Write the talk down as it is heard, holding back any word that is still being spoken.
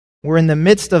We're in the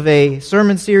midst of a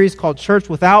sermon series called Church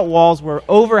Without Walls. We're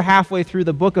over halfway through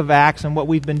the book of Acts, and what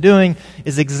we've been doing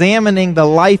is examining the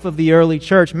life of the early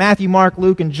church. Matthew, Mark,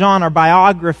 Luke, and John are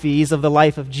biographies of the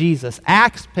life of Jesus.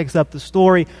 Acts picks up the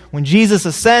story when Jesus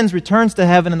ascends, returns to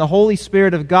heaven, and the Holy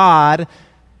Spirit of God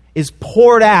is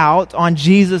poured out on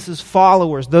Jesus'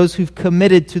 followers, those who've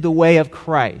committed to the way of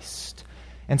Christ.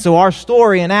 And so our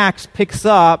story in Acts picks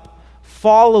up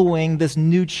following this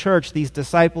new church, these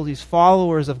disciples, these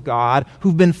followers of God,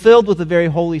 who've been filled with the very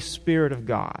Holy Spirit of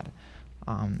God.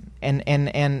 And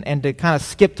to kind of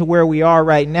skip to where we are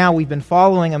right now, we've been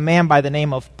following a man by the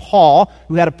name of Paul,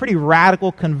 who had a pretty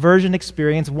radical conversion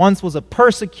experience, once was a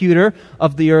persecutor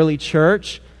of the early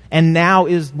church, and now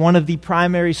is one of the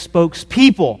primary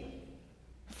spokespeople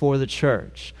for the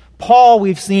church. Paul,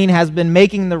 we've seen, has been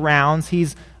making the rounds.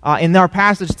 He's in our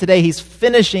passage today, he's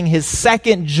finishing his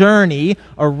second journey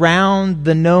around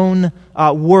the known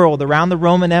world, around the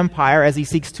Roman Empire, as he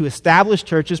seeks to establish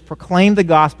churches, proclaim the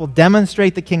gospel,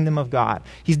 demonstrate the kingdom of God.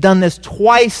 He's done this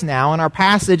twice now. In our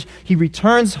passage, he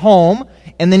returns home,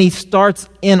 and then he starts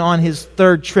in on his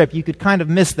third trip. You could kind of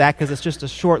miss that because it's just a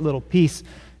short little piece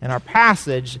in our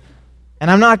passage. And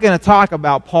I'm not going to talk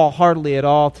about Paul hardly at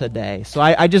all today. So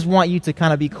I just want you to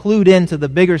kind of be clued into the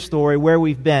bigger story, where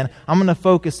we've been. I'm going to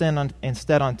focus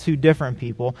instead on two different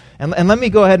people. And let me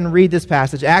go ahead and read this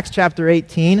passage, Acts chapter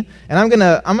 18. And I'm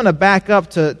going to back up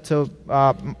to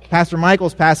Pastor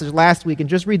Michael's passage last week and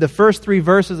just read the first three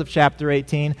verses of chapter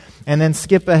 18 and then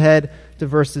skip ahead to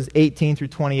verses 18 through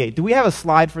 28. Do we have a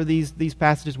slide for these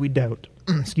passages? We don't.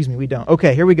 Excuse me, we don't.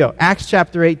 Okay, here we go. Acts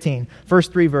chapter 18,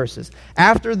 first three verses.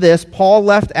 After this, Paul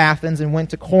left Athens and went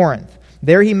to Corinth.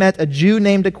 There he met a Jew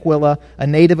named Aquila, a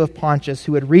native of Pontus,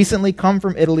 who had recently come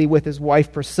from Italy with his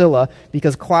wife Priscilla,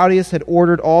 because Claudius had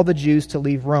ordered all the Jews to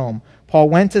leave Rome. Paul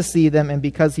went to see them, and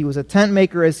because he was a tent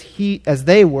maker as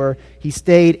they were, he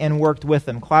stayed and worked with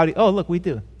them. Oh, look, we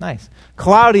do. Nice.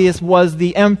 Claudius was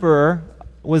the emperor,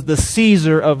 was the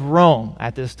Caesar of Rome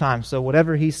at this time. So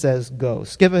whatever he says goes.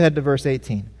 Skip ahead to verse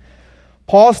 18.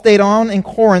 Paul stayed on in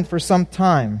Corinth for some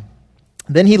time.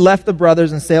 Then he left the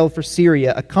brothers and sailed for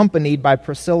Syria, accompanied by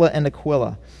Priscilla and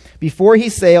Aquila. Before he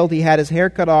sailed, he had his hair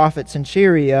cut off at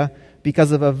Cenchreae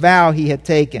because of a vow he had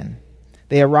taken.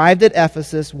 They arrived at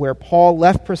Ephesus, where Paul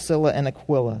left Priscilla and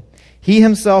Aquila. He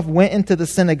himself went into the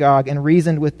synagogue and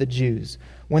reasoned with the Jews.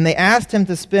 When they asked him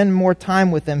to spend more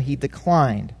time with them, he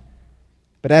declined.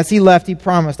 But as he left, he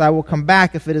promised, "I will come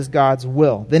back if it is God's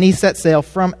will." Then he set sail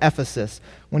from Ephesus.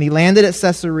 When he landed at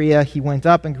Caesarea, he went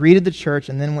up and greeted the church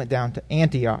and then went down to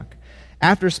Antioch.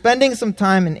 After spending some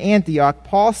time in Antioch,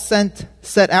 Paul set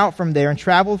out from there and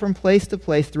traveled from place to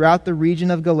place throughout the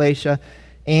region of Galatia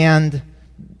and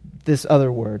this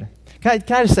other word. Can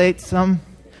I just say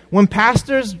when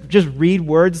pastors just read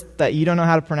words that you don't know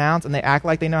how to pronounce and they act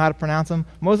like they know how to pronounce them,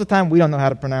 most of the time we don't know how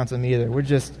to pronounce them either. We're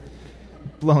just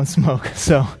blowing smoke.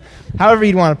 So, however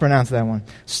you'd want to pronounce that one.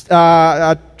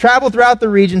 Traveled throughout the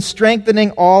region,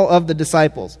 strengthening all of the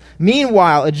disciples.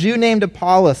 Meanwhile, a Jew named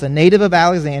Apollos, a native of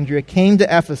Alexandria, came to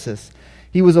Ephesus.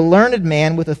 He was a learned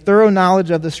man with a thorough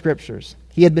knowledge of the Scriptures.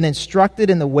 He had been instructed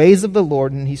in the ways of the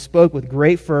Lord, and he spoke with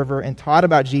great fervor and taught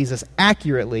about Jesus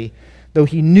accurately, though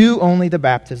he knew only the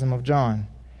baptism of John.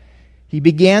 He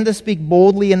began to speak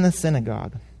boldly in the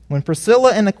synagogue. When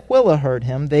Priscilla and Aquila heard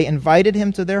him, they invited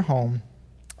him to their home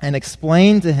and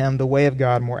explained to him the way of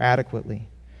God more adequately.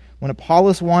 When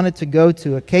Apollos wanted to go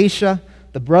to Achaia,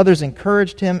 the brothers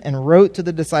encouraged him and wrote to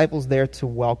the disciples there to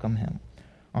welcome him.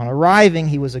 On arriving,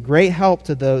 he was a great help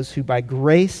to those who by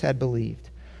grace had believed,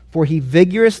 for he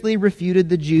vigorously refuted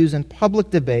the Jews in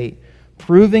public debate,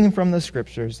 proving from the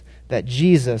Scriptures that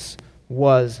Jesus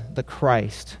was the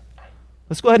Christ.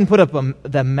 Let's go ahead and put up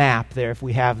the map there if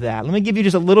we have that. Let me give you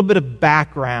just a little bit of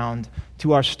background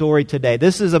to our story today.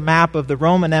 This is a map of the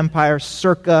Roman Empire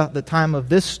circa the time of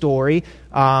this story.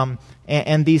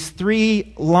 And these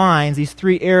three lines, these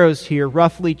three arrows here,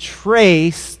 roughly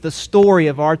trace the story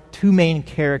of our two main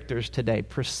characters today,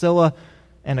 Priscilla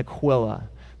and Aquila.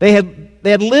 They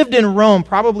had lived in Rome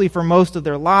probably for most of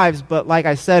their lives, but like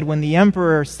I said, when the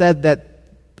emperor said that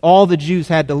all the Jews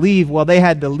had to leave, well, they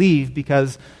had to leave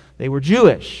because they were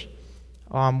Jewish.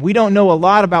 We don't know a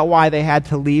lot about why they had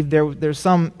to leave. There's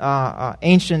some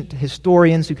ancient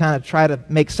historians who kind of try to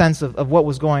make sense of what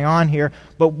was going on here.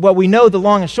 But what we know, the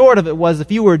long and short of it, was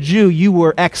if you were a Jew, you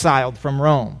were exiled from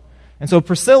Rome. And so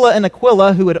Priscilla and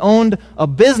Aquila, who had owned a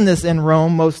business in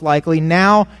Rome, most likely,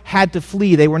 now had to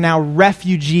flee. They were now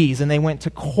refugees, and they went to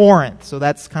Corinth. So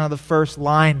that's kind of the first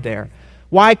line there.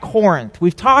 Why Corinth?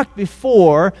 We've talked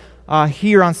before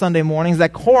here on Sunday mornings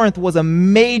that Corinth was a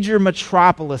major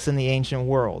metropolis in the ancient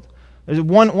world. There's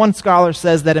one scholar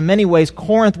says that in many ways,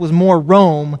 Corinth was more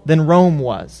Rome than Rome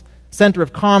was. Center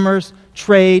of commerce,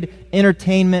 trade,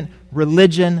 entertainment,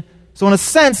 religion. So in a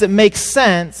sense, it makes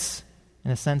sense.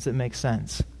 In a sense, it makes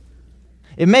sense.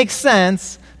 It makes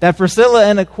sense that Priscilla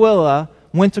and Aquila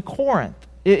went to Corinth.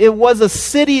 It was a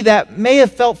city that may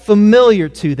have felt familiar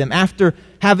to them after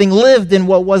having lived in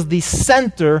what was the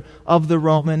center of the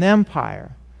Roman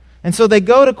Empire. And so they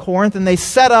go to Corinth and they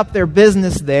set up their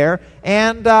business there,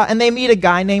 and they meet a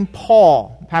guy named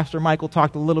Paul. Pastor Michael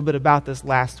talked a little bit about this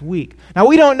last week. Now,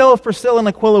 we don't know if Priscilla and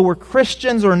Aquila were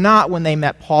Christians or not when they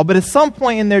met Paul, but at some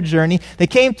point in their journey, they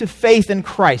came to faith in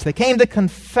Christ. They came to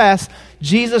confess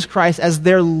Jesus Christ as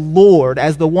their Lord,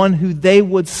 as the one who they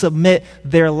would submit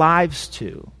their lives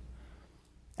to.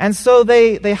 And so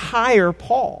they hire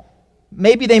Paul.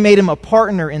 Maybe they made him a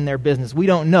partner in their business. We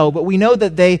don't know, but we know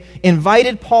that they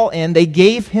invited Paul in, they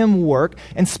gave him work,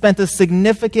 and spent a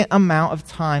significant amount of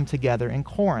time together in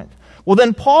Corinth. Well,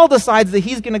 then Paul decides that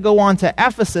he's going to go on to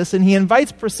Ephesus, and he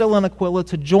invites Priscilla and Aquila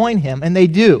to join him, and they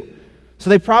do. So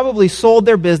they probably sold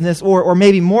their business, or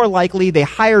maybe more likely, they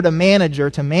hired a manager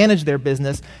to manage their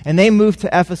business, and they moved to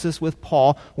Ephesus with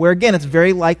Paul, where again, it's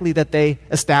very likely that they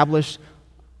established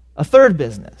a third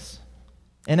business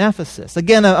in Ephesus.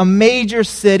 Again, a major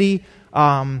city,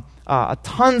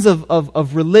 tons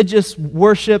of religious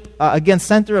worship, again,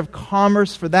 center of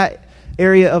commerce for that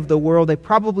area of the world. They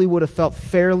probably would have felt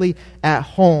fairly at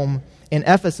home in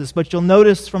Ephesus, but you'll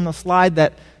notice from the slide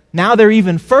that now they're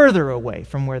even further away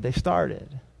from where they started.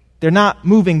 They're not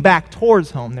moving back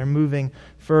towards home, they're moving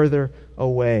further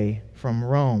away from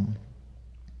Rome.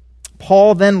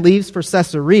 Paul then leaves for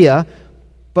Caesarea,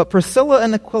 but Priscilla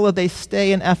and Aquila, they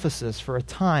stay in Ephesus for a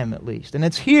time at least. And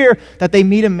it's here that they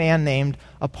meet a man named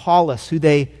Apollos, who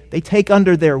they take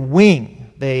under their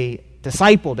wing. They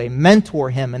disciple, they mentor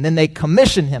him, and then they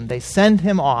commission him. They send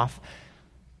him off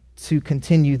to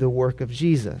continue the work of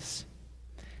Jesus.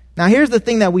 Now here's the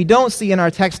thing that we don't see in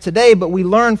our text today, but we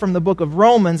learn from the book of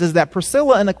Romans, is that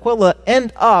Priscilla and Aquila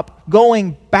end up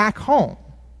going back home.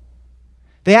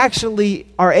 They actually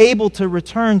are able to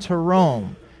return to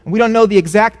Rome. And we don't know the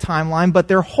exact timeline, but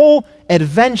their whole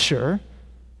adventure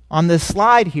on this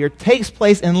slide here takes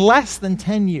place in less than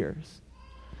 10 years.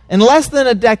 In less than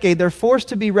a decade, they're forced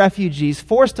to be refugees,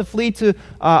 forced to flee to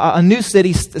a new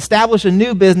city, establish a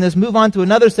new business, move on to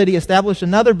another city, establish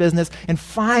another business, and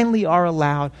finally are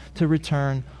allowed to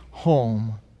return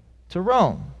home to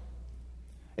Rome.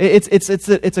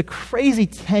 It's a crazy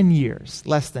 10 years,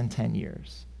 less than 10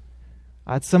 years.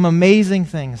 Some amazing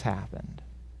things happened.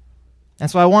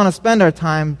 And so I want to spend our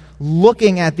time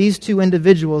looking at these two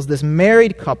individuals, this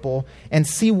married couple, and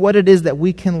see what it is that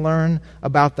we can learn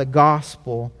about the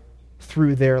gospel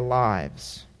through their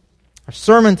lives. Our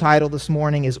sermon title this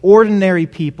morning is Ordinary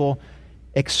People,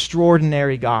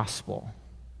 Extraordinary Gospel.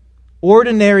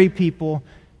 Ordinary people,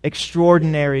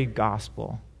 extraordinary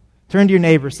gospel. Turn to your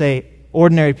neighbor, say,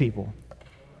 ordinary people.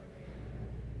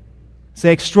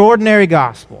 Say, extraordinary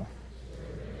gospel.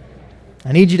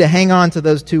 I need you to hang on to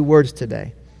those two words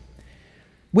today.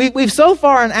 We've so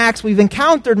far in Acts, we've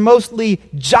encountered mostly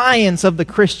giants of the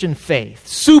Christian faith,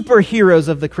 superheroes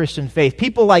of the Christian faith,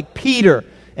 people like Peter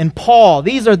and Paul.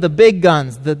 These are the big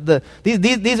guns.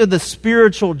 These are the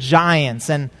spiritual giants,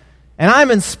 and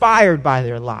I'm inspired by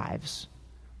their lives.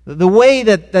 The way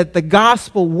that the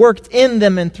gospel worked in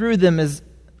them and through them is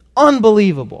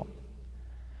unbelievable.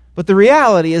 But the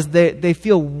reality is they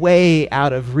feel way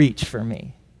out of reach for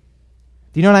me.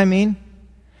 Do you know what I mean?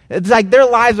 It's like their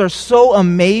lives are so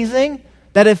amazing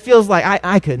that it feels like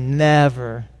I could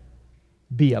never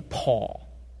be a Paul,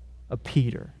 a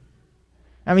Peter.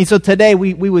 I mean, so today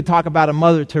we would talk about a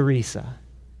Mother Teresa.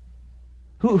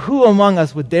 Who among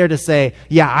us would dare to say,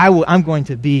 yeah,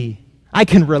 I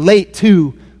can relate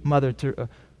to Mother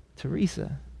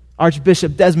Teresa?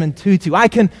 Archbishop Desmond Tutu.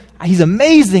 He's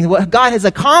amazing what God has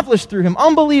accomplished through him.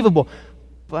 Unbelievable.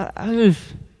 But I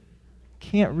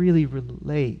can't really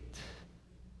relate.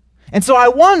 And so I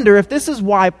wonder if this is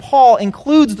why Paul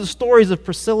includes the stories of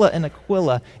Priscilla and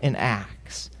Aquila in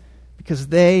Acts. Because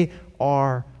they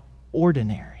are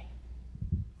ordinary.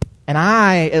 And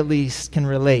I, at least, can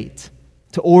relate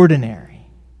to ordinary.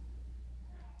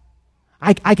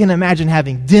 I can imagine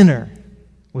having dinner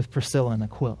with Priscilla and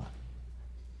Aquila.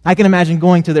 I can imagine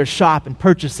going to their shop and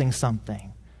purchasing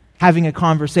something. Having a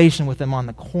conversation with them on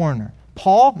the corner.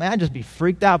 Paul, man, I'd just be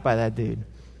freaked out by that dude.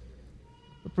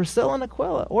 But Priscilla and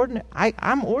Aquila, ordinary.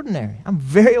 I'm ordinary.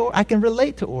 I can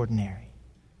relate to ordinary.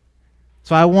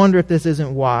 So I wonder if this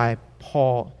isn't why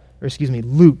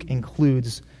Luke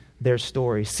includes their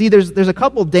story. See, there's a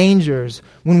couple dangers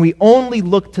when we only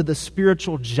look to the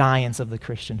spiritual giants of the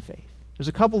Christian faith. There's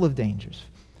a couple of dangers.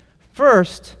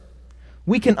 First,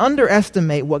 we can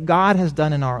underestimate what God has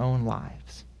done in our own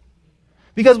lives.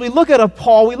 Because we look at a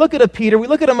Paul, we look at a Peter, we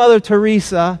look at a Mother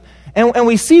Teresa, and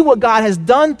we see what God has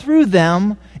done through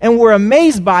them, and we're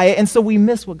amazed by it, and so we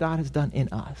miss what God has done in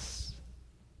us.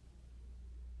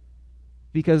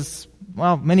 Because,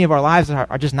 well, many of our lives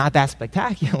are just not that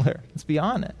spectacular, let's be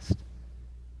honest.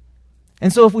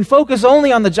 And so if we focus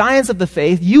only on the giants of the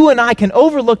faith, you and I can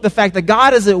overlook the fact that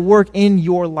God is at work in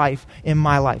your life, in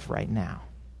my life right now.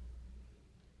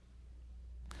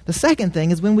 The second thing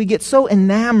is when we get so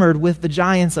enamored with the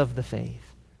giants of the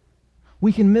faith,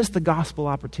 we can miss the gospel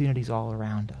opportunities all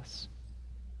around us.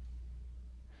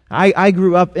 I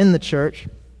grew up in the church,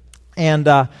 and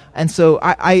so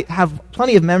I have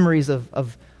plenty of memories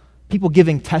of people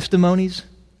giving testimonies.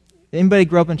 Anybody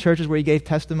grew up in churches where you gave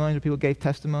testimonies, or people gave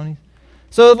testimonies?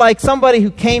 So like somebody who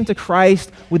came to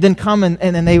Christ would then come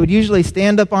and they would usually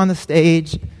stand up on the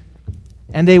stage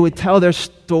and they would tell their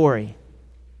story.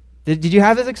 Did you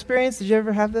have this experience? Did you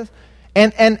ever have this?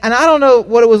 And I don't know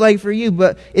what it was like for you,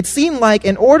 but it seemed like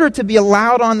in order to be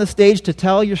allowed on the stage to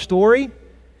tell your story,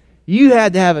 you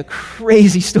had to have a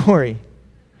crazy story.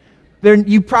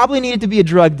 You probably needed to be a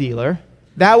drug dealer.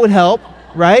 That would help,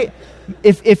 right?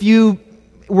 If you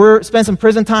spent some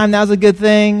prison time, that was a good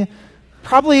thing.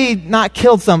 Probably not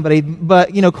killed somebody,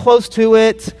 but close to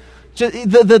it.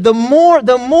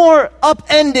 The more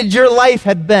upended your life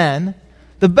had been,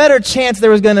 the better chance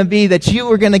there was going to be that you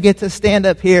were going to get to stand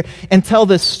up here and tell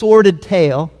this sordid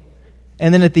tale,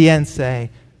 and then at the end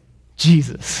say,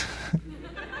 Jesus.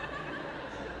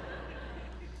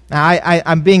 Now,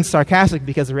 I'm being sarcastic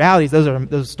because the reality is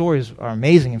those stories are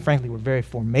amazing and frankly were very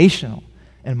formational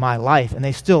in my life, and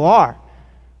they still are.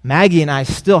 Maggie and I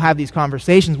still have these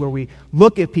conversations where we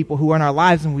look at people who are in our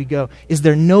lives and we go, is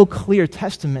there no clear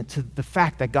testament to the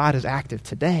fact that God is active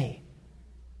today?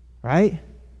 Right?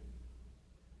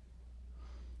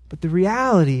 But the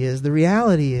reality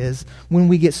is, when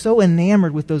we get so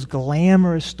enamored with those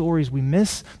glamorous stories, we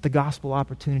miss the gospel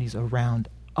opportunities around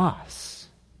us.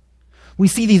 We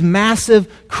see these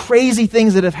massive, crazy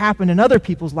things that have happened in other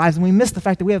people's lives, and we miss the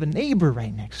fact that we have a neighbor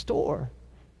right next door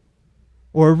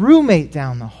or a roommate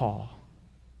down the hall.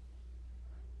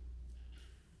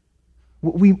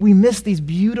 We miss these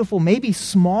beautiful, maybe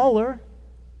smaller,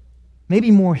 maybe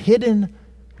more hidden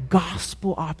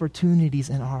gospel opportunities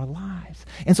in our lives.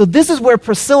 And so this is where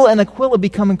Priscilla and Aquila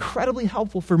become incredibly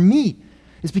helpful for me,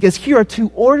 is because here are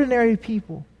two ordinary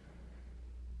people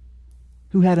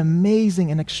who had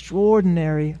amazing and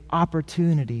extraordinary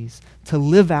opportunities to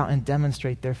live out and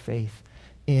demonstrate their faith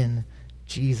in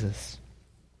Jesus.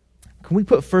 Can we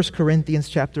put 1 Corinthians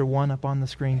chapter 1 up on the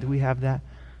screen? Do we have that?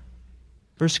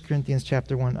 1 Corinthians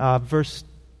chapter 1,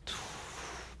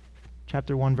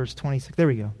 chapter 1, verse 26. There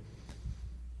we go.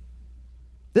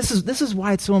 This is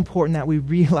why it's so important that we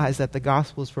realize that the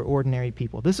gospel is for ordinary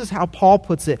people. This is how Paul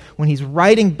puts it when he's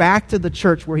writing back to the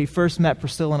church where he first met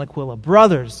Priscilla and Aquila.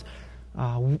 Brothers,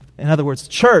 in other words,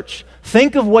 church,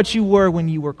 think of what you were when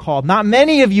you were called. Not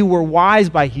many of you were wise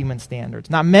by human standards.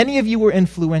 Not many of you were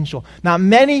influential. Not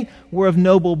many were of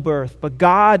noble birth. But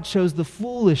God chose the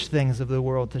foolish things of the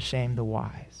world to shame the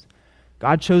wise.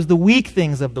 God chose the weak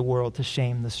things of the world to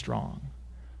shame the strong.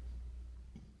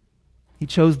 He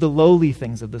chose the lowly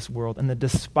things of this world and the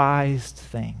despised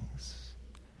things.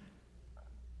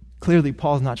 Clearly,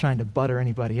 Paul's not trying to butter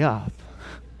anybody up.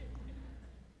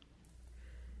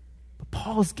 But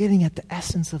Paul's getting at the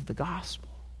essence of the gospel.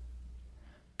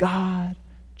 God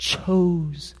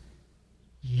chose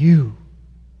you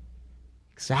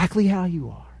exactly how you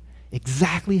are,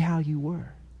 exactly how you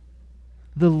were.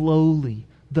 The lowly,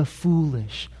 the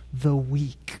foolish, the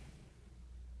weak.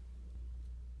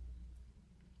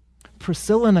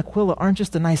 Priscilla and Aquila aren't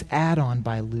just a nice add-on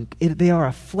by Luke. They are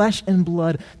a flesh and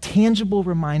blood, tangible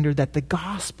reminder that the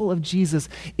gospel of Jesus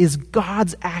is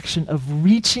God's action of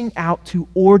reaching out to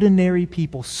ordinary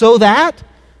people so that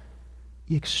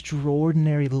the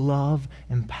extraordinary love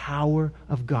and power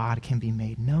of God can be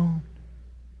made known.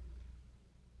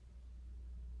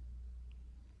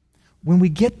 When we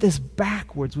get this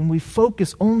backwards, when we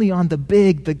focus only on the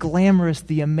big, the glamorous,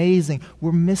 the amazing,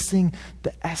 we're missing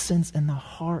the essence and the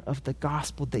heart of the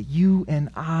gospel that you and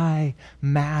I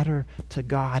matter to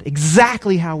God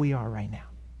exactly how we are right now.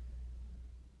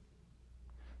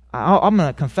 I'm going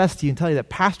to confess to you and tell you that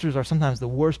pastors are sometimes the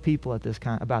worst people at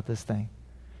about this thing.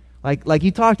 Like you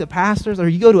talk to pastors or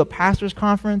you go to a pastor's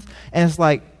conference and it's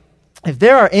like, if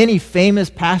there are any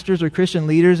famous pastors or Christian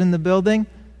leaders in the building,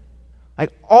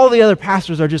 like all the other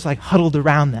pastors are just like huddled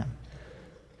around them.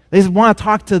 They just want to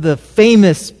talk to the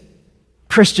famous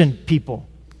Christian people.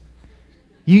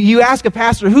 You ask a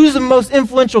pastor, who's the most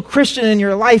influential Christian in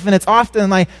your life? And it's often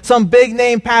like some big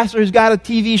name pastor who's got a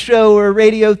TV show or a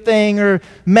radio thing or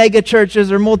mega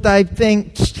churches or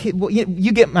multi-thing.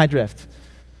 You get my drift.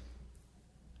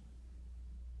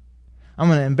 I'm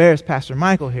going to embarrass Pastor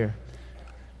Michael here.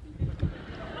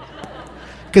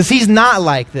 Because he's not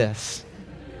like this.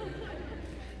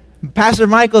 Pastor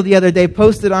Michael the other day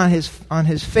posted on his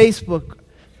Facebook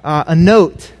a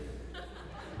note.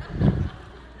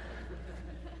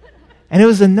 And it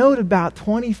was a note about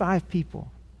 25 people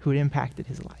who had impacted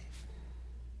his life.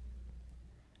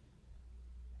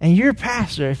 And your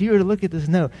pastor, if you were to look at this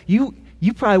note, you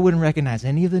probably wouldn't recognize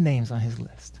any of the names on his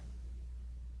list.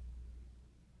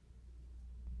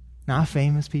 Not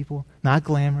famous people, not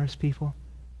glamorous people,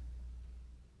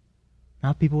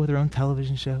 not people with their own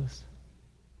television shows.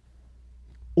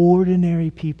 Ordinary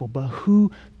people, but who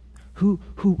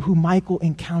Michael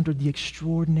encountered the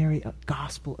extraordinary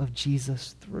gospel of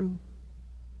Jesus through.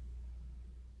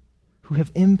 Who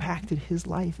have impacted his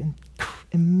life in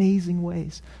amazing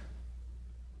ways.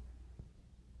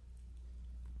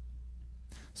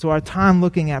 So our time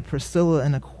looking at Priscilla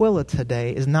and Aquila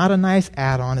today is not a nice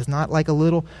add-on, it's not like a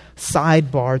little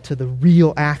sidebar to the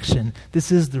real action.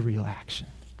 This is the real action.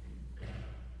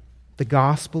 The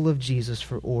gospel of Jesus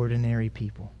for ordinary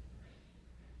people.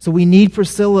 So we need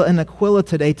Priscilla and Aquila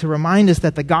today to remind us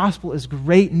that the gospel is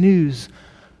great news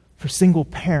for single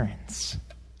parents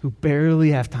who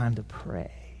barely have time to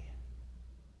pray.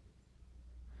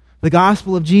 The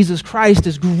gospel of Jesus Christ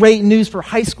is great news for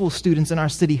high school students in our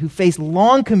city who face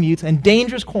long commutes and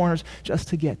dangerous corners just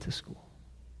to get to school.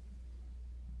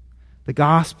 The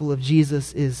gospel of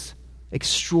Jesus is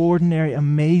extraordinary,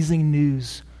 amazing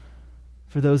news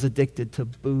for those addicted to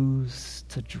booze,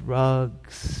 to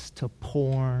drugs, to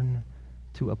porn,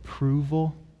 to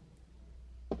approval.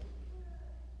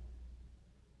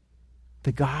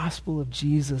 The gospel of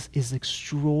Jesus is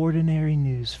extraordinary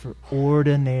news for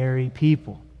ordinary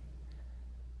people.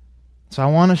 So I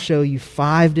want to show you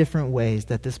 5 different ways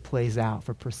that this plays out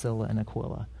for Priscilla and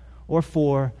Aquila, or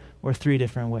 4 or 3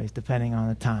 different ways, depending on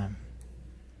the time.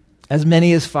 As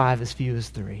many as 5, as few as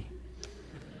 3.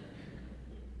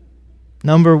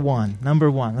 Number one.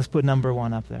 Let's put number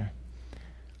 1 up there.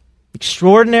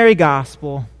 Extraordinary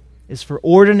gospel is for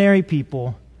ordinary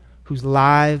people whose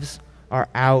lives are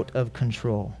out of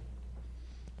control.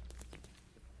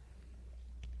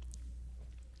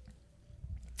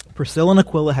 Priscilla and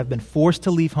Aquila have been forced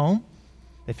to leave home.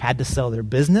 They've had to sell their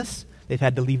business. They've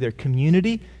had to leave their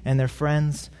community and their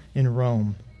friends in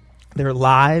Rome. Their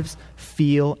lives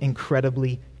feel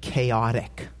incredibly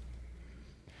chaotic.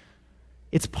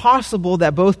 It's possible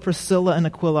that both Priscilla and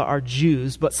Aquila are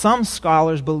Jews, but some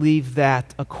scholars believe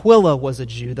that Aquila was a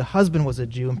Jew, the husband was a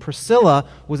Jew, and Priscilla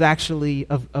was actually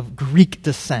of Greek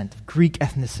descent, of Greek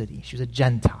ethnicity. She was a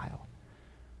Gentile.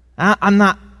 I'm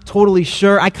not totally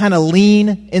sure. I kind of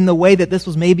lean in the way that this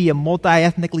was maybe a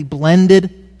multi-ethnically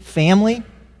blended family.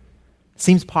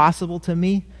 Seems possible to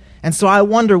me. And so I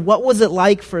wonder, what was it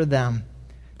like for them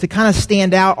to kind of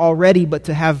stand out already, but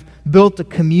to have built a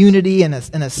community and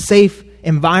a safe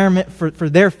environment for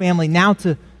their family, now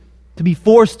to be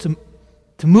forced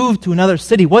to move to another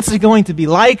city? What's it going to be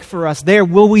like for us there?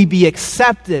 Will we be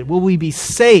accepted? Will we be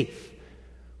safe?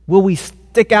 Will we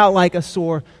stick out like a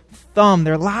sore thumb?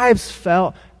 Their lives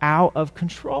felt out of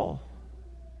control.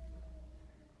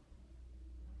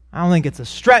 I don't think it's a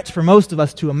stretch for most of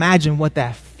us to imagine what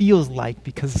that feels like,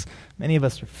 because many of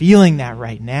us are feeling that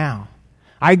right now.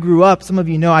 I grew up, some of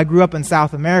you know, I grew up in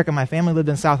South America. My family lived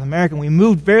in South America, and we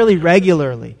moved fairly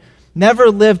regularly.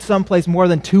 Never lived someplace more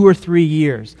than 2 or 3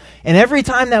 years. And every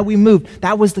time that we moved,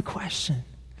 that was the question.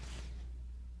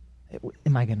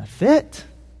 Am I going to fit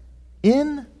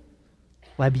in?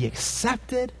 Will I be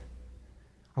accepted?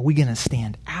 Are we going to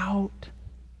stand out?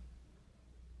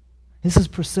 This is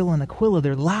Priscilla and Aquila.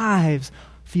 Their lives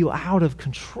feel out of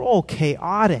control,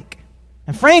 chaotic.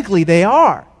 And frankly, they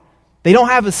are. They don't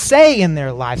have a say in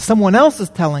their lives. Someone else is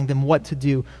telling them what to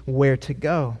do, where to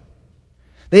go.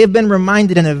 They have been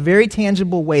reminded in a very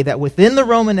tangible way that within the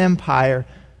Roman Empire,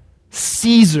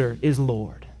 Caesar is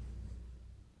Lord.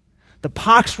 The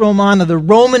Pax Romana, the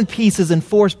Roman peace, is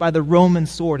enforced by the Roman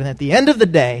sword. And at the end of the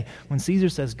day, when Caesar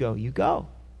says go, you go.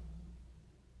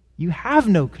 You have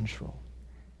no control.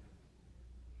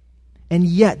 And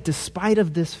yet, despite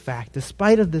of this fact,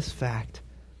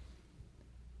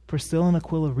 Priscilla and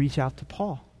Aquila reach out to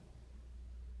Paul.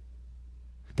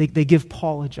 They give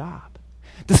Paul a job.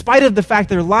 Despite of the fact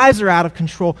their lives are out of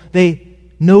control, they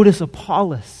notice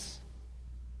Apollos.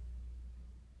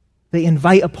 They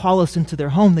invite Apollos into their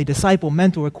home. They disciple,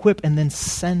 mentor, equip, and then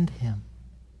send him.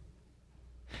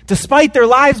 Despite their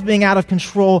lives being out of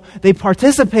control, they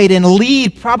participate and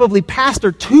lead, probably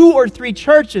pastor 2 or 3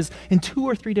 churches in 2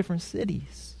 or 3 different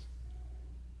cities.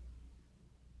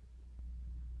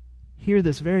 Hear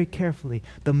this very carefully.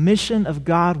 The mission of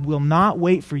God will not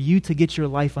wait for you to get your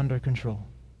life under control.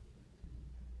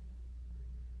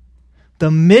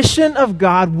 The mission of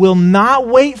God will not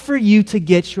wait for you to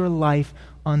get your life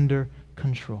under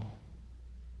control.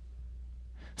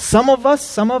 Some of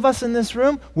us in this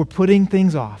room, we're putting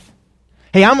things off.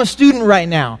 Hey, I'm a student right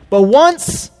now, but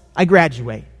once I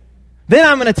graduate, then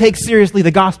I'm going to take seriously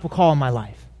the gospel call in my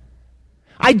life.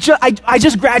 I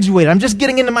just graduated. I'm just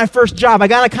getting into my first job. I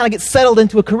got to kind of get settled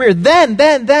into a career.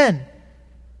 Then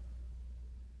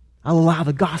I'll allow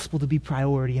the gospel to be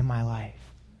priority in my life.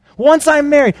 Once I'm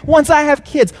married, once I have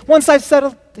kids, once I've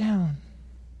settled down.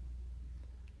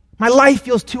 My life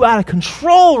feels too out of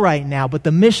control right now, but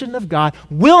the mission of God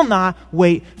will not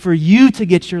wait for you to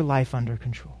get your life under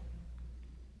control.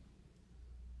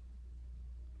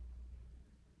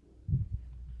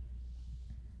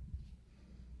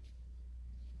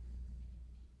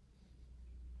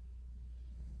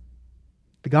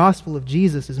 The gospel of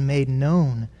Jesus is made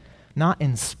known not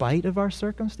in spite of our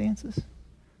circumstances,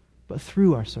 but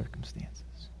through our circumstances.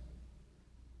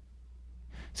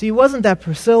 See, it wasn't that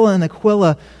Priscilla and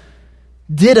Aquila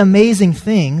did amazing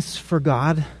things for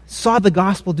God, saw the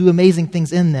gospel do amazing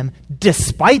things in them,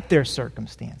 despite their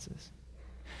circumstances.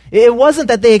 It wasn't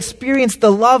that they experienced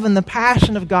the love and the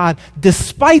passion of God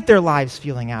despite their lives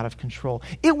feeling out of control.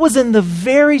 It was in the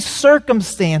very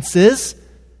circumstances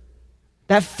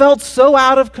that felt so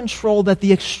out of control that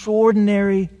the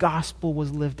extraordinary gospel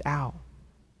was lived out.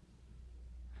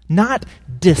 Not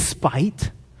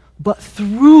despite, but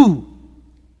through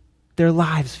their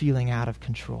lives feeling out of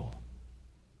control.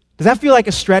 Does that feel like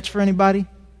a stretch for anybody?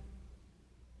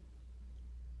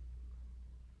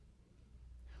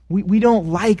 We don't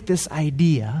like this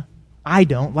idea. I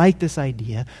don't like this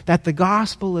idea that the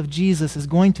gospel of Jesus is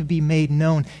going to be made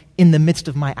known in the midst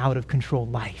of my out of control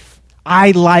life.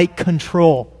 I like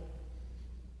control.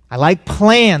 I like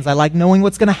plans. I like knowing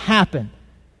what's going to happen.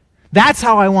 That's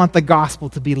how I want the gospel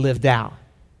to be lived out.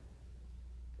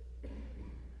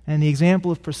 And the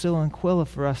example of Priscilla and Aquila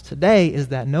for us today is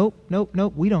that nope,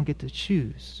 we don't get to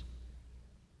choose.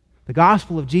 The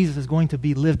gospel of Jesus is going to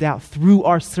be lived out through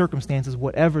our circumstances,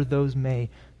 whatever those may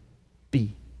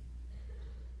be.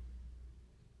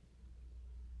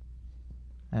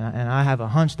 And I have a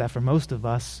hunch that for most of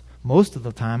us, most of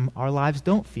the time, our lives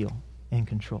don't feel in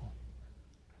control.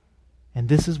 And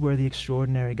this is where the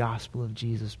extraordinary gospel of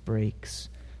Jesus breaks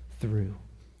through.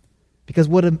 Because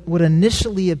what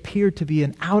initially appeared to be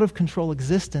an out-of-control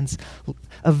existence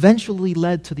eventually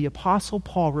led to the Apostle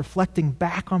Paul reflecting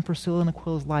back on Priscilla and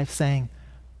Aquila's life, saying,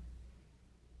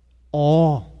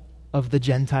 all of the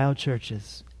Gentile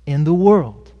churches in the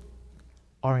world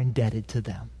are indebted to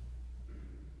them.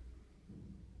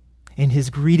 In his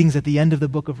greetings at the end of the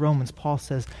book of Romans, Paul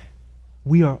says,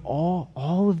 we are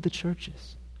all of the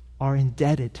churches are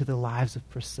indebted to the lives of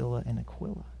Priscilla and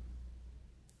Aquila.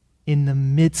 In the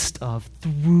midst of,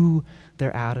 through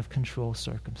their out-of-control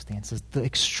circumstances. The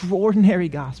extraordinary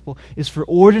gospel is for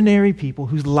ordinary people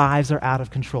whose lives are out of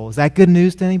control. Is that good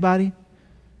news to anybody?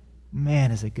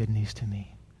 Man, is it good news to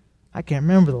me. I can't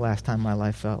remember the last time my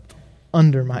life felt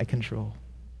under my control.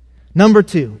 Number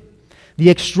 2, the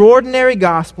extraordinary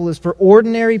gospel is for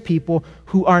ordinary people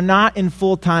who are not in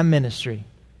full-time ministry.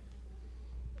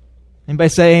 Anybody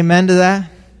say amen to that?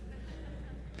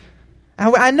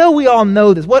 I know we all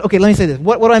know this. Let me say this.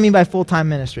 What do I mean by full-time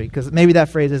ministry? Because maybe that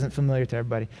phrase isn't familiar to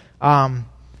everybody.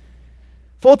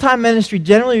 Full-time ministry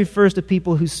generally refers to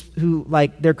people who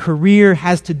like their career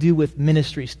has to do with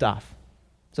ministry stuff.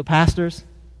 So pastors,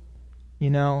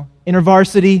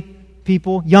 InterVarsity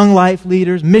people, young life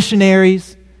leaders,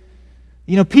 missionaries,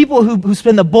 people who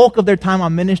spend the bulk of their time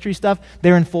on ministry stuff,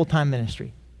 they're in full-time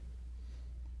ministry.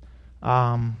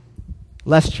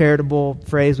 Less charitable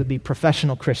phrase would be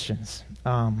professional Christians.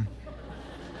 I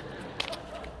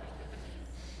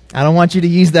don't want you to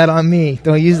use that on me.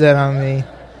 Don't use that on me.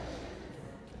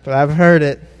 But I've heard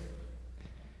it.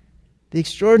 The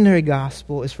extraordinary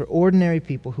gospel is for ordinary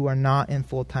people who are not in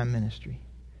full-time ministry.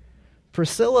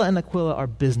 Priscilla and Aquila are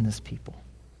business people.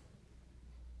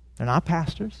 They're not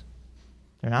pastors.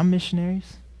 They're not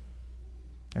missionaries.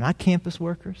 They're not campus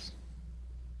workers.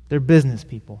 They're business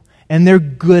people. And they're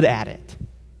good at it.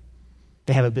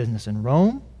 They have a business in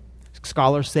Rome.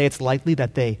 Scholars say it's likely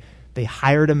that they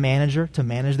hired a manager to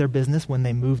manage their business when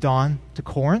they moved on to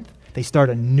Corinth. They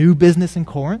started a new business in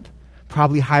Corinth,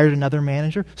 probably hired another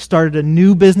manager, started a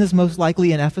new business most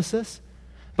likely in Ephesus.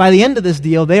 By the end of this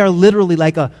deal, they are literally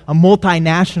like a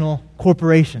multinational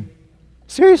corporation.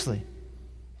 Seriously.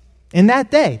 In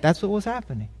that day, that's what was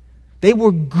happening. They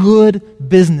were good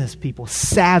business people,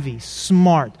 savvy,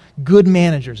 smart, good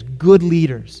managers, good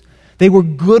leaders. They were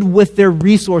good with their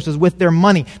resources, with their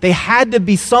money. They had to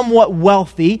be somewhat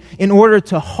wealthy in order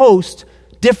to host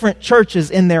different churches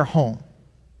in their home.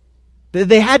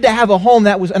 They had to have a home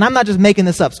that was, and I'm not just making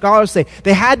this up, scholars say,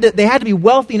 they had to be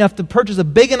wealthy enough to purchase a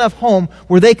big enough home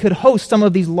where they could host some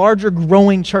of these larger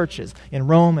growing churches in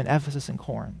Rome and Ephesus and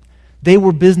Corinth. They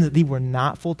were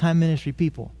not full-time ministry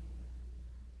people.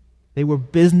 They were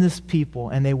business people,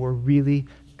 and they were really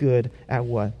good at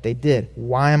what they did.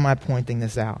 Why am I pointing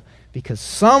this out? Because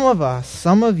some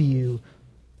of you,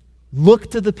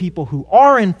 look to the people who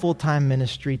are in full-time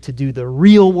ministry to do the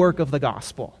real work of the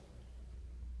gospel.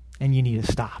 And you need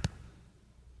to stop.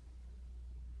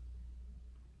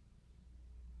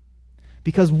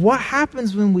 Because what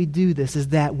happens when we do this is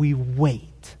that we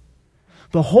wait.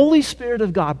 The Holy Spirit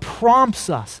of God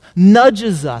prompts us,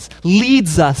 nudges us,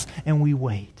 leads us, and we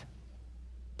wait.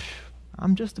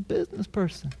 I'm just a business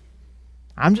person.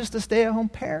 I'm just a stay-at-home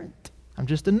parent. I'm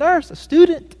just a nurse, a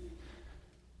student.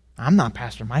 I'm not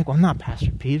Pastor Michael. I'm not Pastor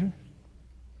Peter.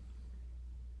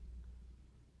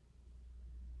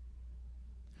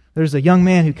 There's a young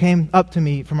man who came up to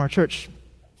me from our church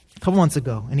a couple months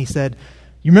ago, and he said,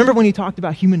 "You remember when you talked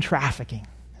about human trafficking?"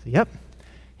 I said, "Yep."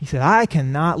 He said, "I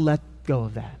cannot let go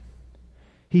of that."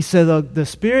 He said, the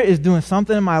Spirit is doing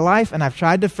something in my life, and I've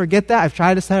tried to forget that. I've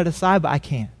tried to set it aside, but I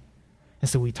can't. And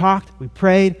so we talked, we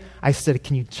prayed. I said,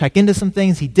 "Can you check into some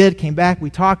things?" He did, came back, we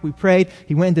talked, we prayed.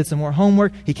 He went and did some more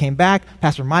homework. He came back.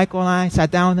 Pastor Michael and I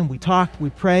sat down with him. We talked, we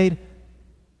prayed.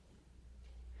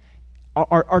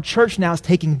 Our church now is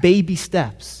taking baby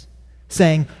steps,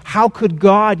 saying, how could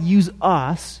God use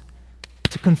us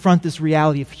to confront this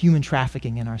reality of human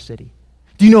trafficking in our city?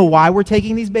 Do you know why we're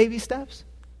taking these baby steps?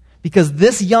 Because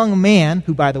this young man,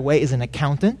 who, by the way, is an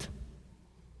accountant,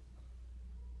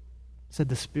 said,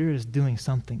 the Spirit is doing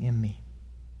something in me,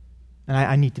 and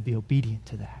I need to be obedient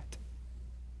to that.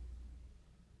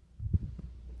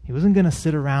 He wasn't going to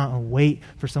sit around and wait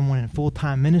for someone in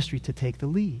full-time ministry to take the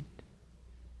lead.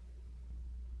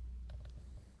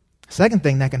 Second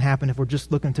thing that can happen if we're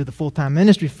just looking to the full-time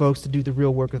ministry folks to do the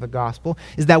real work of the gospel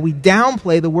is that we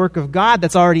downplay the work of God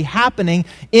that's already happening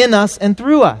in us and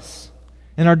through us,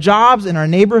 in our jobs, in our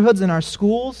neighborhoods, in our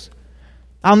schools.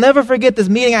 I'll never forget this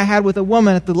meeting I had with a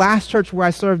woman at the last church where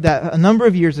I served at a number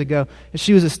of years ago.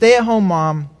 She was a stay-at-home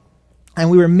mom, and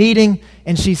we were meeting,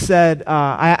 and she said,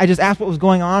 I just asked what was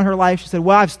going on in her life. She said,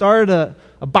 well, I've started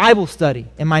a Bible study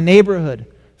in my neighborhood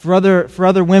for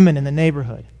other women in the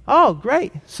neighborhood. Oh,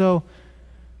 great. So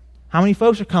how many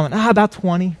folks are coming? About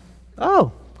 20.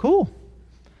 Oh, cool.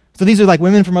 So these are like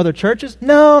women from other churches?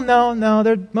 No.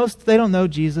 They don't know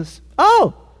Jesus.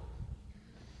 Oh.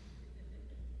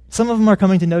 Some of them are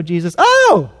coming to know Jesus.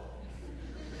 Oh.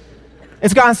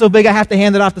 It's gotten so big I have to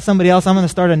hand it off to somebody else. I'm going to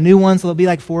start a new one, so it'll be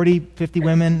like 40, 50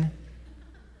 women.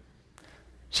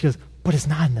 She goes, but it's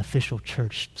not an official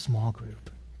church small group.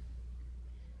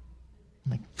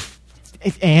 I'm like,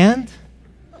 and?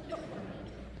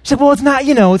 She's like, well,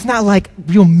 it's not like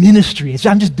real ministry.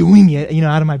 I'm just doing it,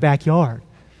 out of my backyard.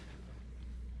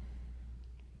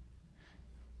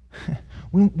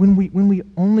 When we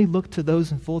only look to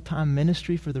those in full-time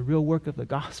ministry for the real work of the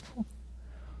gospel,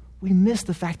 we miss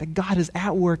the fact that God is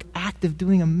at work, active,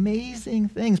 doing amazing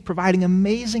things, providing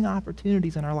amazing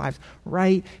opportunities in our lives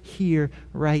right here,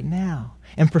 right now.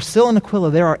 And Priscilla and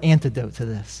Aquila, they're our antidote to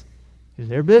this. Because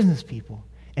they're business people,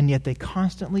 and yet they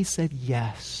constantly said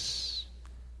yes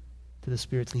to the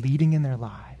Spirit's leading in their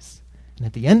lives. And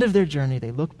at the end of their journey,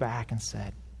 they looked back and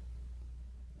said,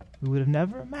 we would have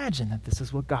never imagined that this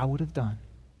is what God would have done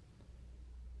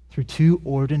through two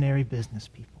ordinary business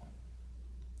people.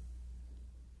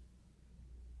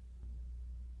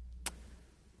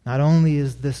 Not only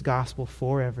is this gospel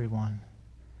for everyone,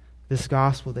 this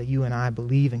gospel that you and I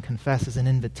believe and confess is an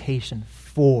invitation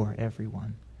for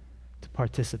everyone to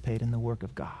participate in the work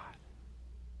of God.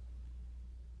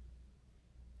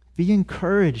 Be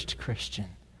encouraged, Christian.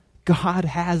 God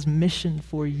has mission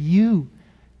for you.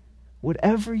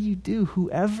 Whatever you do,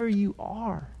 whoever you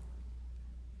are.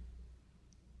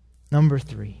 Number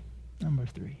three.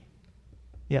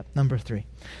 Yep, number 3.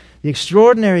 The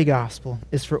extraordinary gospel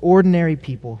is for ordinary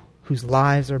people whose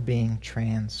lives are being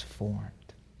transformed.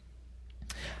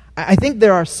 I think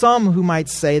there are some who might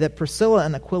say that Priscilla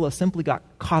and Aquila simply got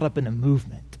caught up in a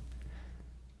movement.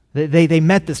 They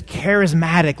met this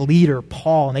charismatic leader,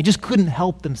 Paul, and they just couldn't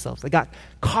help themselves. They got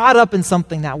caught up in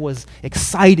something that was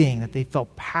exciting, that they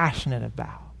felt passionate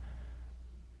about.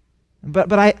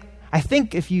 But I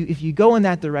think if you go in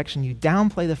that direction, you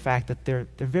downplay the fact that their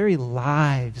very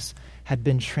lives had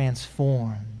been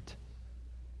transformed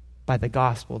by the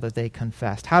gospel that they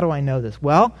confessed. How do I know this?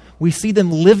 Well, we see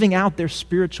them living out their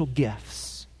spiritual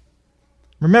gifts.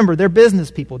 Remember, they're business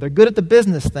people. They're good at the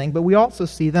business thing, but we also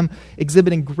see them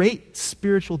exhibiting great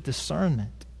spiritual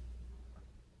discernment.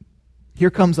 Here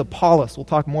comes Apollos. We'll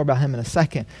talk more about him in a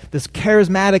second. This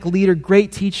charismatic leader,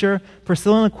 great teacher.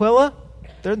 Priscilla and Aquila,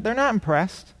 they're not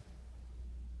impressed.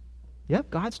 Yep,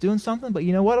 God's doing something, but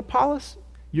you know what, Apollos?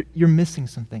 You're missing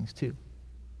some things too.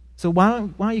 So why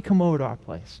don't you come over to our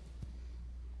place?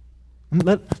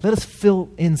 Let us fill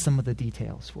in some of the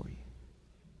details for you.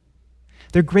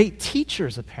 They're great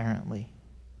teachers, apparently.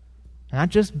 Not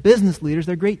just business leaders,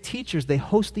 they're great teachers. They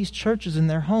host these churches in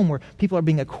their home where people are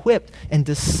being equipped and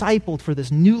discipled for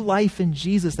this new life in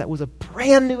Jesus that was a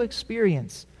brand new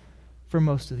experience for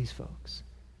most of these folks.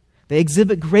 They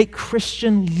exhibit great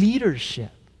Christian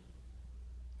leadership.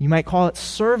 You might call it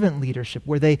servant leadership,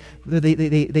 where they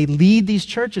lead these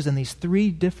churches in these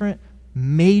 3 different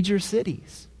major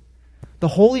cities. The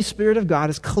Holy Spirit of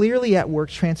God is clearly at work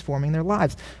transforming their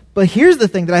lives. But here's the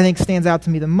thing that I think stands out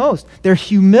to me the most: their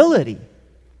humility.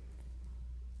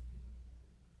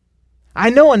 I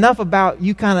know enough about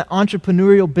you kind of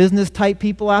entrepreneurial business type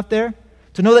people out there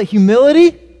to know that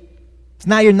humility is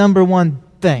not your number one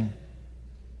thing.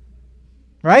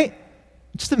 Right?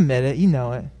 Just admit it, you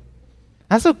know it.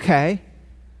 That's okay.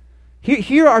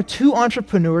 Here are 2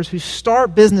 entrepreneurs who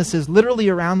start businesses literally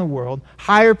around the world,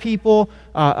 hire people,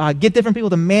 get different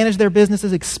people to manage their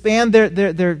businesses, expand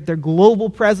their global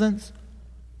presence.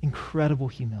 Incredible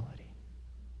humility.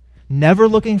 Never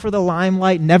looking for the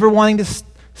limelight, never wanting to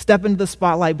step into the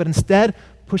spotlight, but instead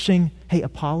pushing, hey,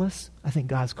 Apollos, I think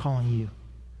God's calling you.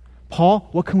 Paul,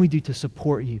 what can we do to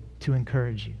support you, to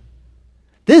encourage you?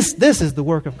 This is the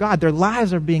work of God. Their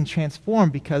lives are being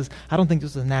transformed because I don't think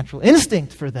this is a natural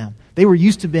instinct for them. They were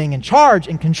used to being in charge,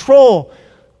 in control,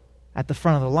 at the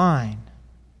front of the line.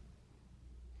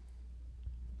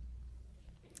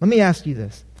 Let me ask you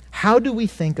this. How do we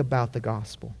think about the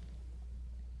gospel?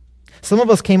 Some of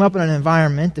us came up in an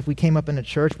environment, if we came up in a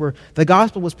church, where the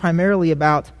gospel was primarily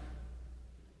about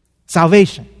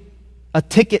salvation, a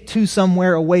ticket to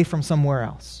somewhere away from somewhere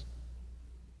else.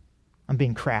 I'm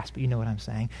being crass, but you know what I'm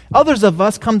saying. Others of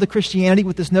us come to Christianity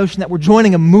with this notion that we're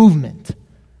joining a movement.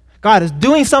 God is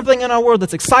doing something in our world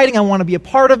that's exciting. I want to be a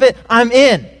part of it. I'm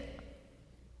in.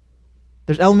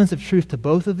 There's elements of truth to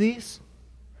both of these,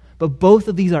 but both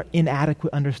of these are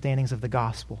inadequate understandings of the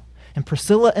gospel. And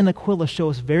Priscilla and Aquila show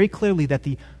us very clearly that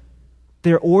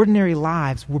their ordinary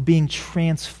lives were being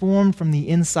transformed from the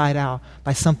inside out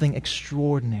by something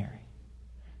extraordinary.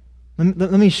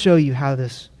 Let me show you how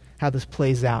this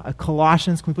plays out.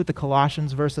 Colossians, can we put the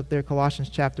Colossians verse up there? Colossians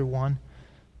chapter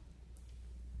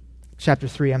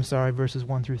 3, verses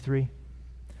 1 through 3.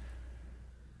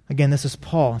 Again, this is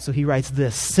Paul. So he writes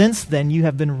this: "Since then you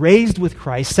have been raised with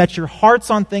Christ, set your hearts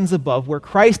on things above, where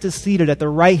Christ is seated at the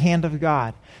right hand of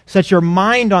God. Set your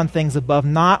mind on things above,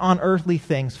 not on earthly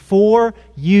things. For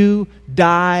you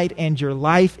died, and your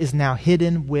life is now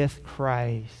hidden with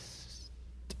Christ."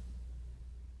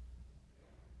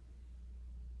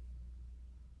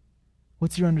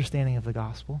 What's your understanding of the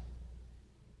gospel?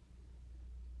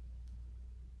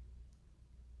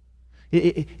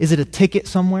 Is it a ticket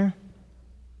somewhere?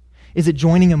 Is it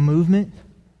joining a movement?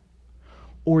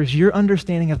 Or is your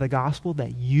understanding of the gospel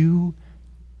that you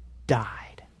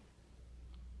died?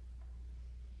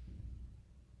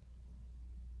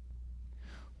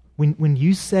 When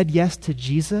you said yes to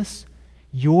Jesus,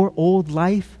 your old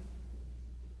life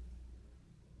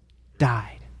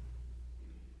died.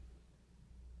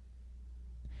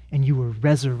 And you were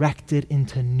resurrected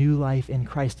into new life in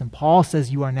Christ. And Paul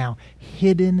says you are now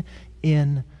hidden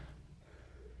in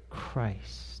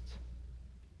Christ.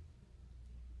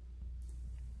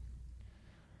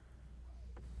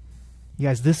 You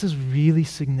guys, this is really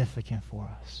significant for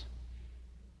us.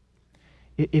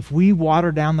 If we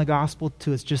water down the gospel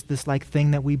to it's just this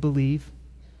thing that we believe,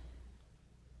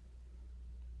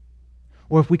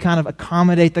 or if we kind of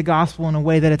accommodate the gospel in a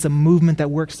way that it's a movement that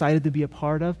we're excited to be a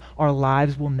part of, our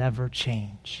lives will never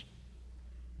change.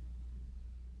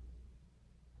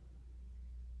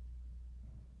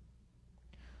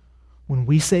 When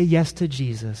we say yes to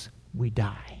Jesus, we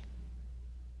die.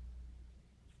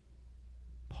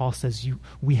 Paul says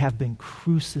we have been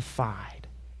crucified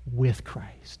with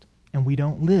Christ, and we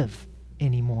don't live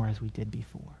anymore as we did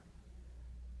before.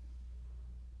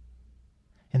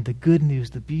 And the good news,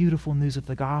 the beautiful news of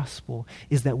the gospel,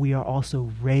 is that we are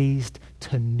also raised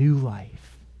to new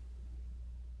life.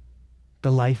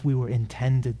 the life we were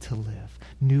intended to live,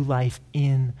 new life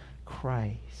in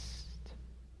Christ.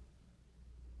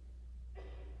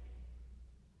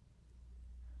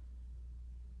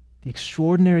 The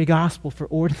extraordinary gospel for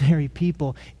ordinary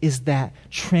people is that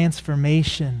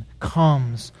transformation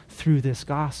comes through this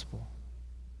gospel.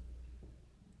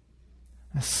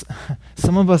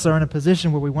 Some of us are in a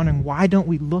position where we're wondering, why don't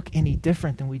we look any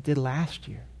different than we did last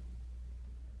year?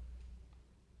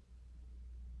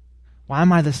 Why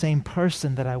am I the same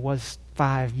person that I was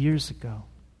 5 years ago?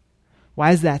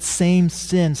 Why is that same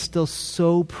sin still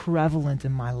so prevalent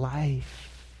in my life?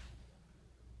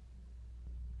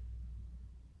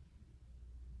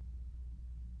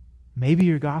 Maybe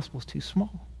your gospel's too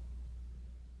small.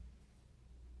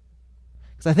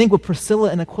 Because I think what Priscilla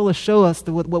and Aquila show us,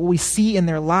 what we see in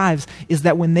their lives, is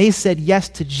that when they said yes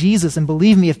to Jesus, and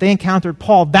believe me, if they encountered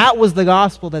Paul, that was the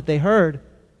gospel that they heard.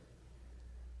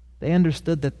 They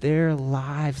understood that their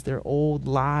lives, their old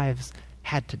lives,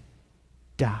 had to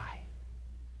die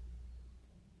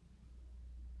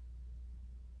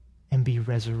and be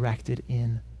resurrected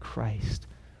in Christ.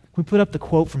 Can we put up the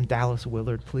quote from Dallas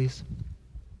Willard, please?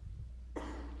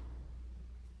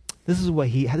 This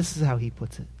is how he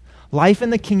puts it. Life in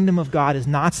the kingdom of God is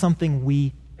not something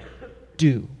we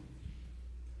do,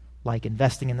 like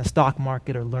investing in the stock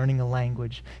market or learning a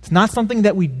language. It's not something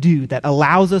that we do that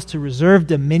allows us to reserve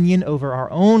dominion over our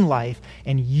own life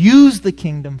and use the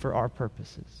kingdom for our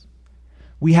purposes.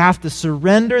 We have to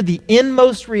surrender the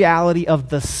inmost reality of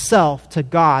the self to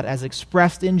God as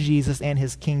expressed in Jesus and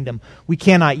his kingdom. We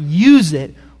cannot use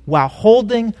it while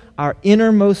holding our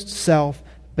innermost self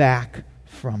back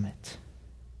from it.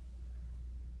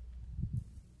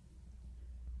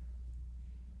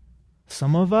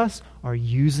 Some of us are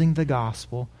using the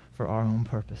gospel for our own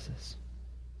purposes.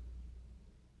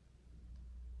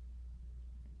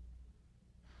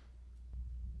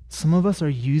 Some of us are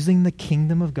using the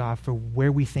kingdom of God for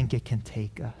where we think it can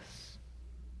take us,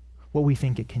 what we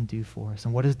think it can do for us.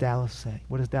 And what does Dallas say?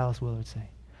 What does Dallas Willard say?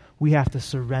 We have to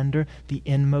surrender the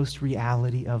inmost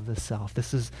reality of the self.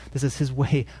 This is his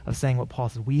way of saying what Paul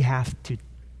says. We have to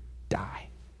die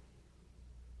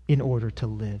in order to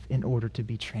live, in order to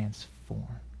be transformed.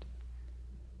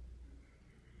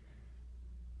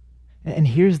 And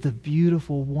here's the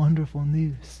beautiful, wonderful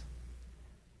news.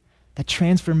 That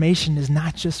transformation is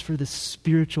not just for the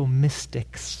spiritual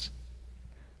mystics,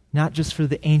 not just for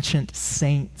the ancient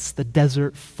saints, the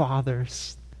desert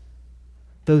fathers,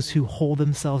 those who hold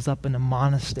themselves up in a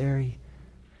monastery.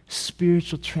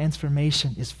 Spiritual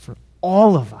transformation is for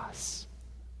all of us.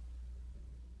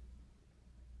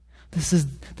 This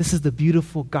is the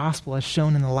beautiful gospel as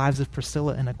shown in the lives of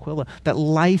Priscilla and Aquila, that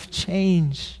life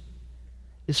change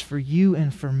is for you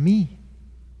and for me.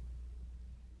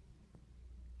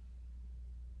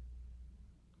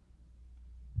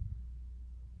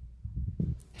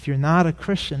 If you're not a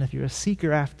Christian, if you're a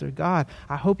seeker after God,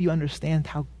 I hope you understand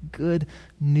how good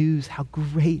news, how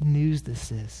great news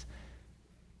this is.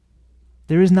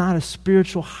 There is not a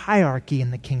spiritual hierarchy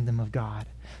in the kingdom of God.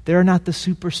 There are not the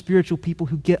super spiritual people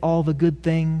who get all the good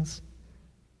things.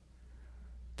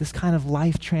 This kind of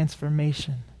life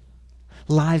transformation,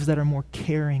 lives that are more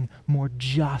caring, more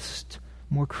just,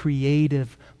 more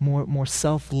creative, more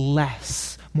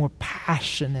selfless, more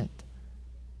passionate,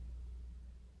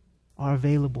 are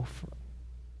available for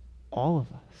all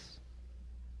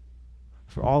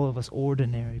of us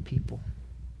ordinary people.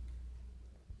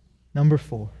 Number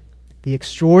 4, the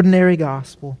extraordinary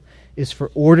gospel is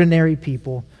for ordinary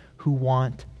people who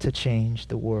want to change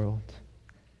the world.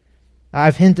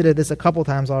 I've hinted at this a couple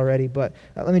times already, but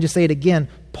let me just say it again.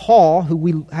 Paul, who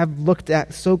we have looked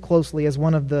at so closely as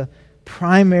one of the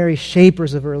primary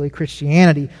shapers of early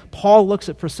Christianity, Paul looks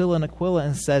at Priscilla and Aquila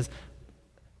and says,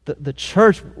 the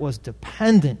church was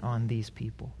dependent on these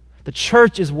people. The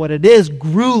church is what it is,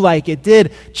 grew like it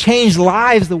did, changed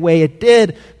lives the way it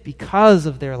did because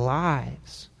of their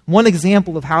lives. One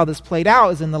example of how this played out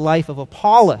is in the life of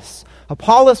Apollos.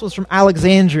 Apollos was from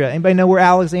Alexandria. Anybody know where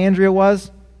Alexandria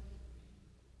was?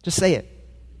 Just say it.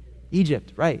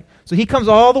 Egypt, right. So he comes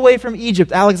all the way from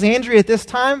Egypt. Alexandria at this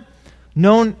time,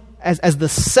 known as the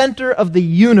center of the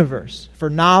universe for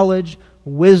knowledge,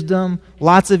 wisdom,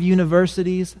 lots of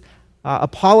universities.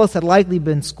 Apollos had likely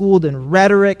been schooled in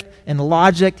rhetoric and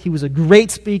logic. He was a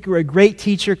great speaker, a great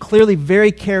teacher, clearly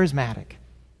very charismatic.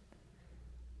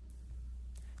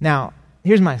 Now,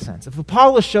 here's my sense. If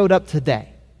Apollos showed up today,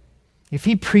 if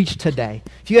he preached today,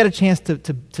 if you had a chance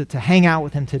to hang out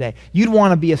with him today, you'd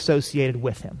want to be associated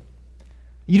with him.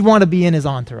 You'd want to be in his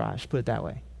entourage, put it that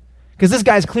way. Because this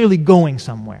guy's clearly going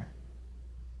somewhere.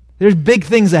 There's big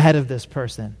things ahead of this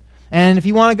person. And if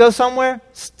you want to go somewhere,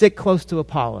 stick close to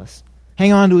Apollos.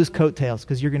 Hang on to his coattails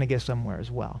because you're going to get somewhere as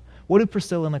well. What did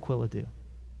Priscilla and Aquila do?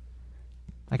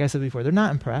 Like I said before, they're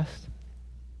not impressed.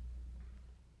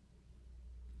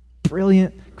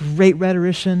 Brilliant, great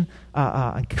rhetorician,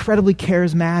 incredibly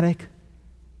charismatic.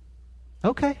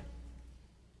 Okay.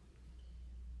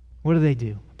 What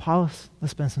do? Apollos,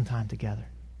 let's spend some time together.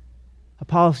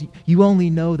 Apollos, you only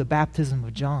know the baptism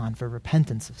of John for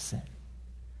repentance of sin.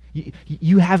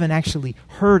 You haven't actually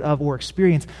heard of or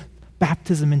experienced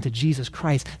baptism into Jesus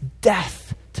Christ,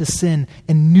 death to sin,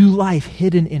 and new life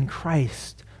hidden in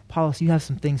Christ. Apollos, you have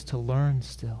some things to learn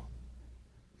still.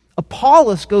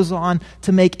 Apollos goes on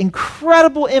to make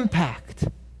incredible impact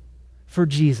for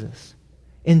Jesus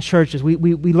in churches. We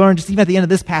learn just even at the end of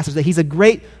this passage that he's a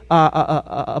great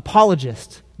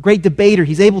apologist, great debater.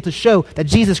 He's able to show that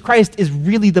Jesus Christ is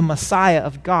really the Messiah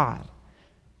of God.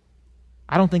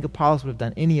 I don't think Apollos would have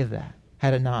done any of that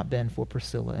had it not been for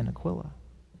Priscilla and Aquila.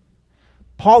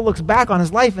 Paul looks back on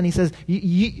his life and he says,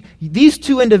 these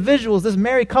two individuals, this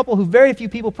married couple who very few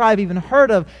people probably have even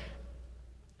heard of,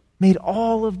 made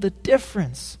all of the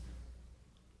difference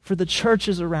for the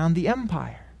churches around the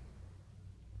empire.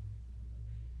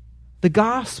 The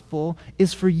gospel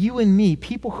is for you and me,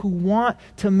 people who want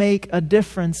to make a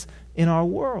difference in our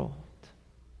world,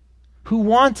 who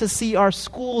want to see our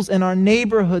schools and our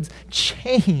neighborhoods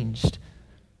changed.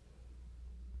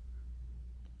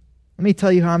 Let me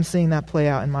tell you how I'm seeing that play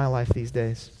out in my life these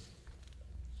days.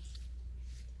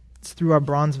 It's through our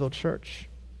Bronzeville church.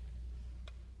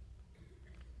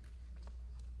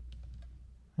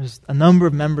 There's a number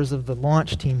of members of the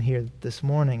launch team here this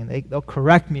morning, and they'll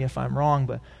correct me if I'm wrong,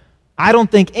 but I don't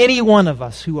think any one of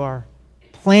us who are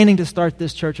planning to start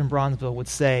this church in Bronzeville would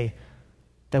say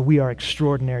that we are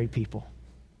extraordinary people.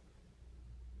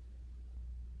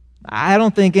 I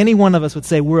don't think any one of us would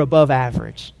say we're above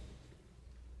average.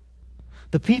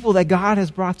 The people that God has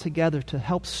brought together to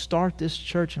help start this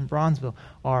church in Bronzeville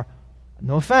are,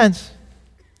 no offense,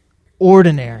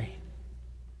 ordinary.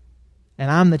 And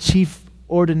I'm the chief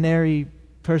ordinary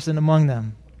person among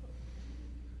them.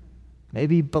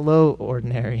 Maybe below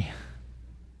ordinary.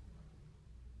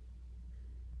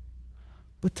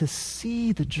 But to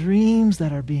see the dreams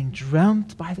that are being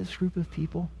dreamt by this group of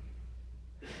people,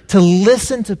 to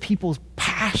listen to people's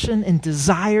passion and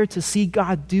desire to see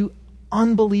God do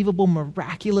unbelievable,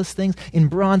 miraculous things in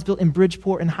Bronzeville, in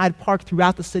Bridgeport, in Hyde Park,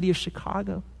 throughout the city of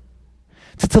Chicago.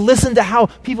 To listen to how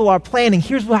people are planning.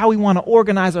 Here's how we want to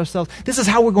organize ourselves. This is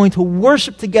how we're going to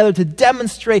worship together to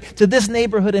demonstrate to this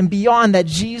neighborhood and beyond that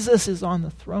Jesus is on the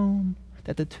throne,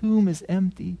 that the tomb is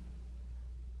empty.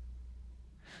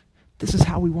 This is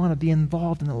how we want to be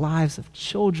involved in the lives of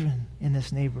children in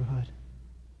this neighborhood.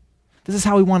 This is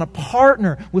how we want to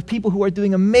partner with people who are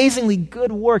doing amazingly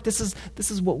good work. This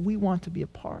is what we want to be a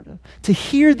part of. To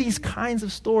hear these kinds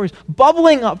of stories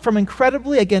bubbling up from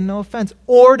incredibly, again, no offense,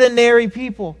 ordinary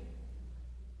people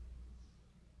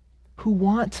who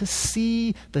want to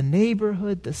see the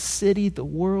neighborhood, the city, the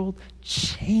world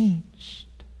changed.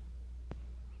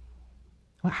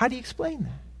 Well, how do you explain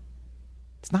that?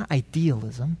 It's not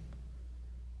idealism.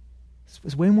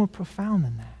 It's way more profound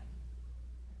than that.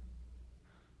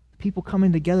 People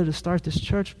coming together to start this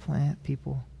church plant,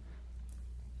 people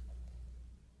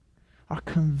are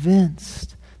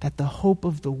convinced that the hope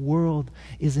of the world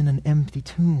is in an empty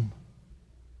tomb.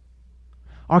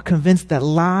 Are convinced that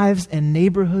lives and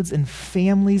neighborhoods and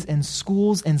families and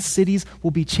schools and cities will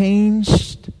be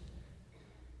changed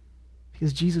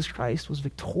because Jesus Christ was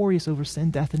victorious over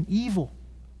sin, death, and evil.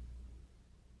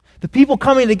 The people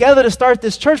coming together to start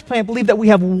this church plant believe that we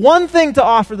have one thing to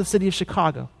offer the city of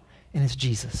Chicago, and it's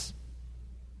Jesus.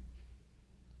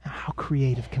 Now, how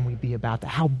creative can we be about that?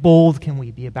 How bold can we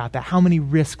be about that? How many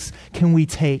risks can we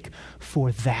take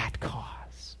for that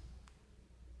cause?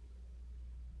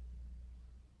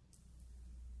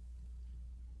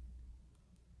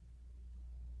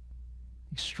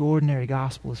 Extraordinary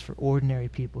gospel is for ordinary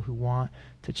people who want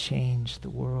to change the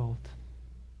world.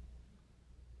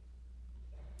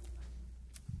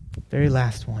 Very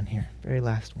last one here. Very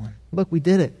last one. Look, we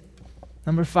did it.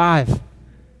 Number 5.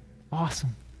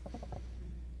 Awesome.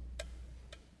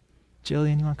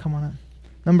 Jillian, you want to come on up?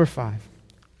 Number 5.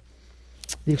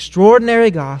 The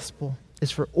extraordinary gospel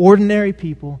is for ordinary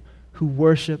people who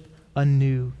worship a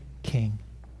new king.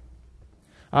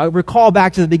 Recall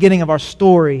back to the beginning of our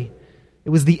story. It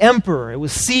was the emperor, it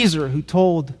was Caesar who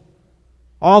told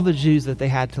all the Jews that they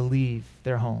had to leave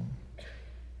their home.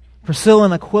 Priscilla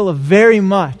and Aquila very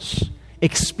much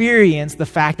experienced the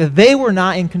fact that they were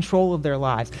not in control of their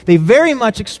lives. They very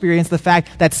much experienced the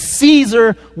fact that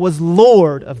Caesar was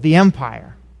Lord of the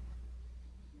empire.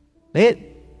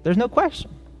 There's no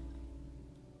question.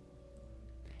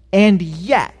 And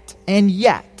yet,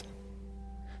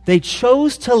 they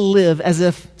chose to live as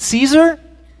if Caesar,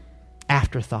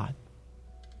 afterthought.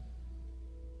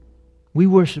 We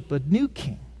worship a new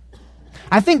king.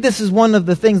 I think this is one of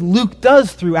the things Luke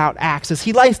does throughout Acts, is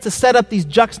he likes to set up these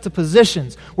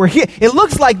juxtapositions where it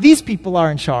looks like these people are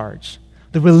in charge.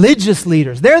 The religious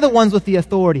leaders, they're the ones with the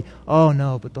authority. Oh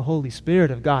no, but the Holy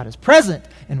Spirit of God is present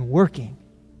and working.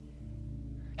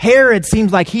 Herod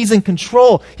seems like he's in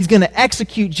control. He's going to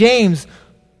execute James.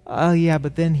 Oh yeah,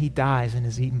 but then he dies and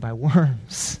is eaten by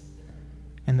worms.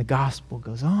 And the gospel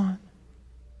goes on.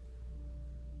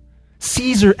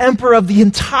 Caesar, emperor of the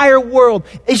entire world,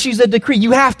 issues a decree.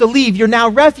 You have to leave. You're now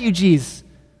refugees.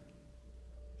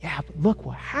 Yeah, but look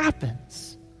what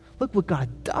happens. Look what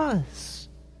God does.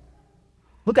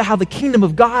 Look at how the kingdom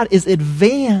of God is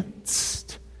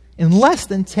advanced in less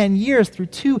than 10 years through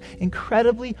two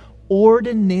incredibly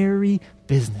ordinary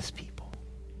business people.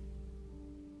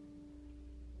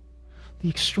 The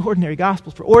extraordinary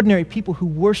gospels for ordinary people who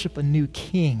worship a new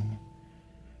king.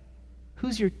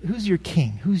 Who's your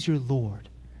king? Who's your Lord?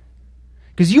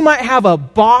 Because you might have a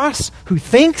boss who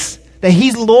thinks that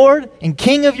he's Lord and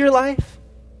king of your life,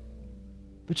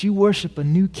 but you worship a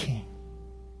new king.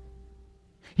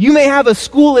 You may have a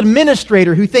school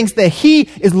administrator who thinks that he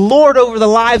is Lord over the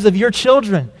lives of your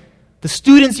children, the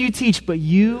students you teach, but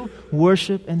you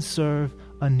worship and serve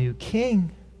a new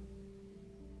king.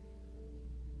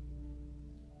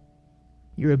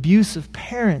 Your abusive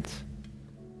parent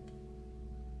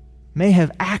may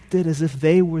have acted as if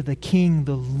they were the king,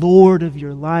 the Lord of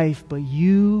your life, but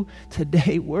you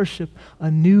today worship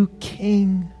a new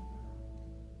king,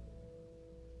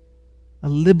 a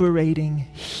liberating,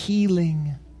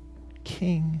 healing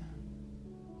king.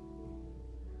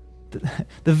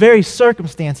 The very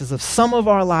circumstances of some of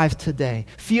our lives today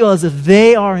feel as if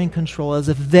they are in control, as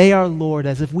if they are Lord,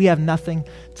 as if we have nothing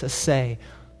to say.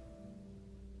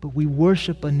 But we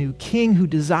worship a new king who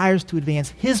desires to advance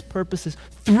his purposes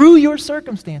through your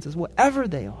circumstances, whatever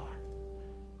they are.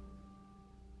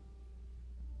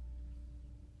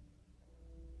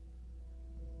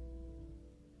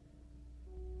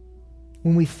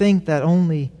 When we think that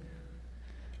only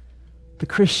the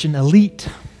Christian elite,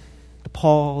 the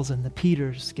Pauls and the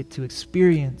Peters, get to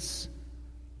experience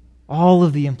all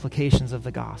of the implications of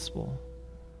the gospel,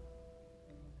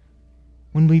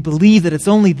 when we believe that it's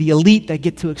only the elite that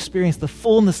get to experience the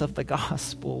fullness of the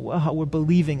gospel, well, we're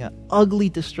believing an ugly,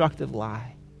 destructive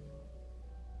lie.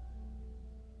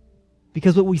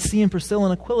 Because what we see in Priscilla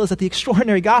and Aquila is that the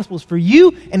extraordinary gospel is for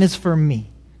you and is for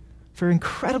me, for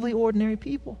incredibly ordinary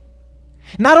people.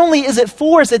 Not only is it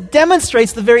for us, it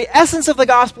demonstrates the very essence of the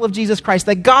gospel of Jesus Christ,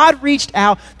 that God reached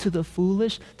out to the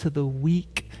foolish, to the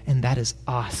weak, and that is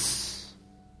us.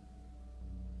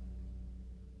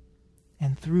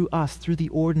 And through us, through the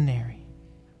ordinary,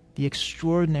 the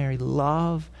extraordinary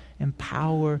love and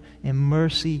power and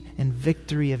mercy and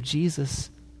victory of Jesus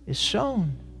is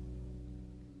shown.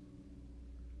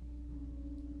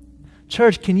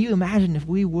 Church, can you imagine if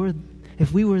we were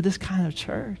this kind of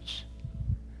church?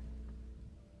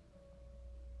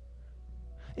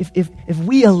 If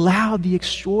we allowed the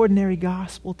extraordinary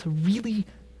gospel to really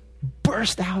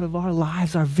burst out of our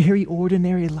lives, our very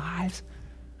ordinary lives,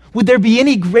 would there be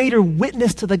any greater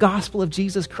witness to the gospel of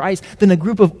Jesus Christ than a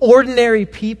group of ordinary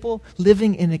people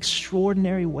living in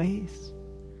extraordinary ways?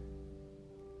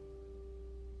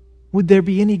 Would there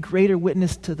be any greater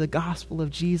witness to the gospel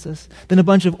of Jesus than a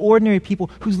bunch of ordinary people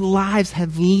whose lives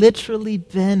have literally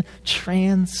been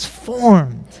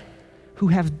transformed, who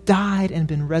have died and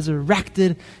been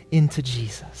resurrected into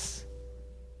Jesus?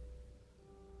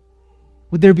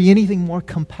 Would there be anything more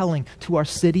compelling to our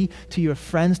city, to your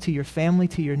friends, to your family,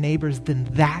 to your neighbors than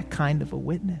that kind of a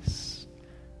witness?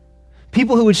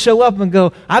 People who would show up and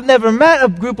go, I've never met a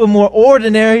group of more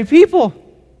ordinary people.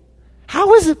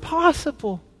 How is it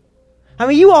possible? I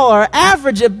mean, you all are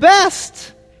average at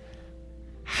best.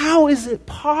 How is it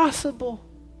possible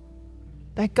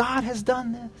that God has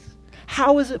done this?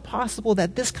 How is it possible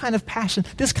that this kind of passion,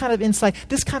 this kind of insight,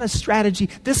 this kind of strategy,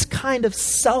 this kind of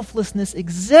selflessness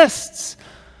exists?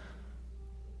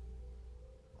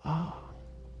 Oh,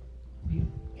 we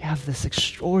have this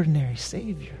extraordinary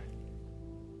Savior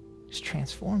who's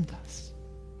transformed us.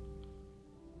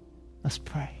 Let's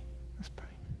pray. Let's pray.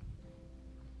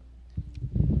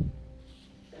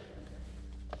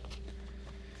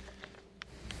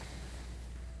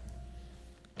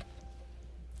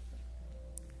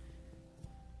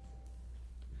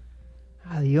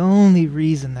 The only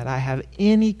reason that I have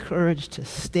any courage to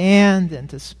stand and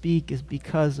to speak is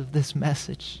because of this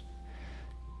message.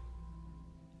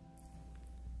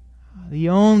 The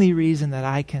only reason that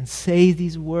I can say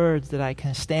these words, that I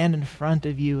can stand in front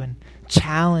of you and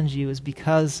challenge you, is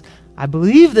because I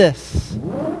believe this.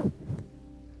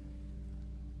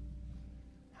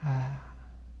 I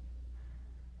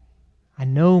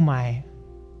know my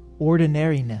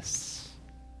ordinariness.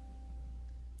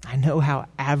 I know how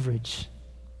average,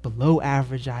 below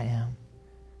average I am.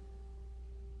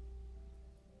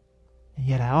 And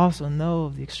yet I also know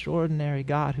of the extraordinary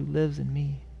God who lives in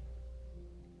me.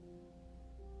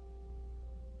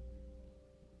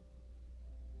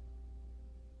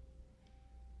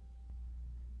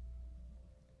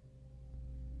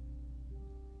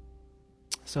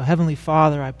 So Heavenly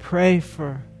Father, I pray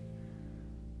for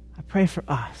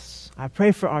us. I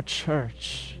pray for our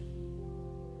church.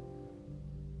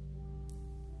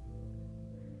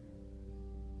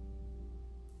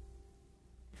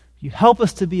 You help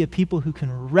us to be a people who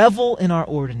can revel in our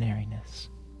ordinariness.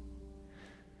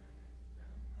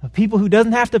 A people who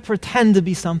doesn't have to pretend to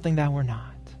be something that we're not.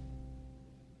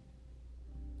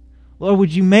 Lord,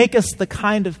 would you make us the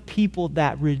kind of people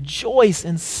that rejoice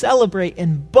and celebrate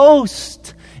and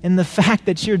boast in the fact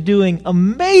that you're doing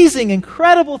amazing,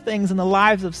 incredible things in the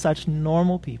lives of such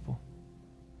normal people.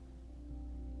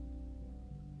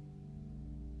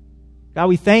 God,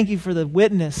 we thank you for the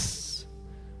witness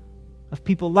of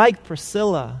people like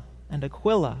Priscilla and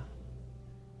Aquila,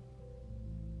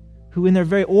 who in their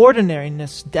very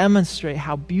ordinariness demonstrate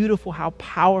how beautiful, how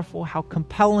powerful, how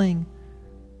compelling,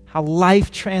 how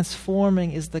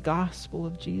life-transforming is the gospel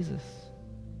of Jesus.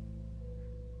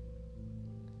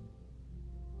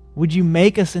 Would you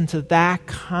make us into that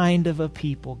kind of a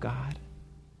people, God?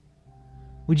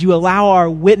 Would you allow our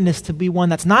witness to be one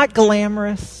that's not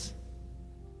glamorous,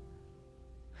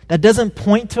 that doesn't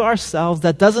point to ourselves,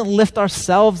 that doesn't lift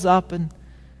ourselves up in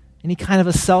any kind of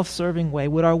a self-serving way?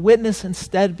 Would our witness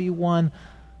instead be one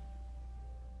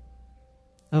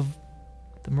of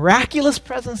the miraculous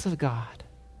presence of God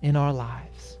in our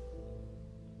lives?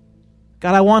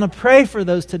 God, I want to pray for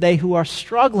those today who are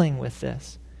struggling with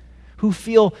this, who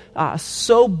feel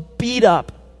so beat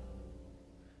up,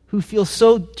 who feel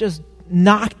so just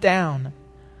knocked down,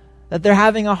 that they're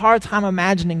having a hard time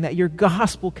imagining that your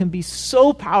gospel can be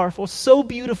so powerful, so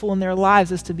beautiful in their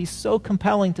lives as to be so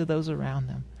compelling to those around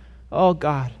them. Oh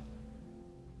God,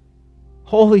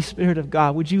 Holy Spirit of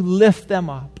God, would you lift them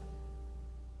up?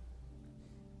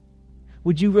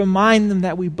 Would you remind them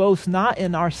that we boast not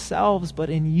in ourselves, but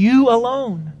in you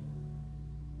alone?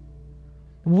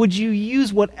 Would you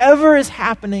use whatever is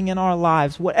happening in our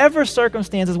lives, whatever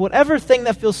circumstances, whatever thing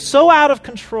that feels so out of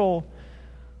control,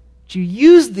 would you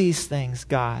use these things,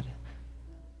 God?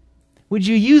 Would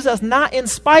you use us not in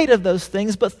spite of those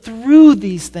things, but through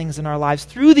these things in our lives,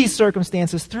 through these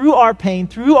circumstances, through our pain,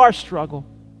 through our struggle,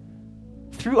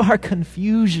 through our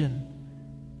confusion,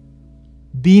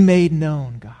 be made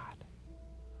known, God.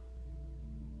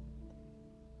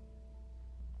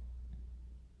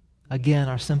 Again,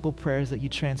 our simple prayer is that you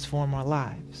transform our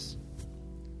lives.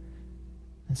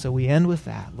 And so we end with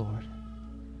that, Lord.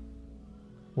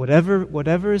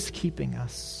 Whatever is keeping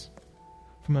us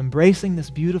from embracing this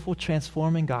beautiful,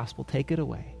 transforming gospel, take it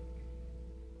away.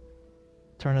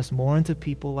 Turn us more into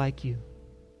people like you.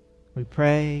 We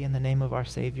pray in the name of our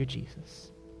Savior,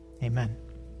 Jesus. Amen.